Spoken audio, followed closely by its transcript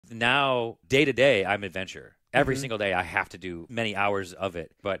now, day to day, I'm adventure. Every single day, I have to do many hours of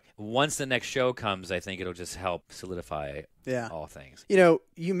it. But once the next show comes, I think it'll just help solidify all things. You know,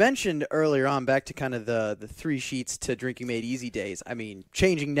 you mentioned earlier on, back to kind of the 3 sheets to Drinking Made Easy days. I mean,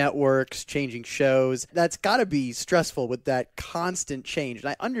 changing networks, changing shows. That's got to be stressful with that constant change. And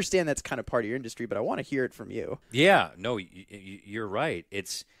I understand that's kind of part of your industry, but I want to hear it from you. Yeah, no, you're right.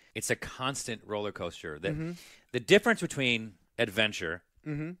 It's a constant roller coaster. The difference between adventure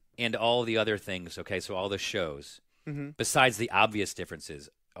and all the other things, okay, so all the shows, besides the obvious differences,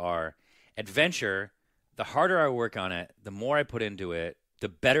 are adventure. The harder I work on it, the more I put into it, the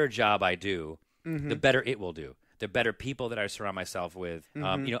better job I do, the better it will do. The better people that I surround myself with, you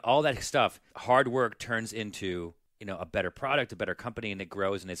know, all that stuff. Hard work turns into, you know, a better product, a better company, and it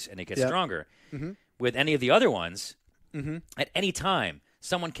grows and it gets stronger. With any of the other ones, at any time,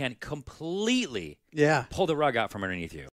 someone can completely pull the rug out from underneath you.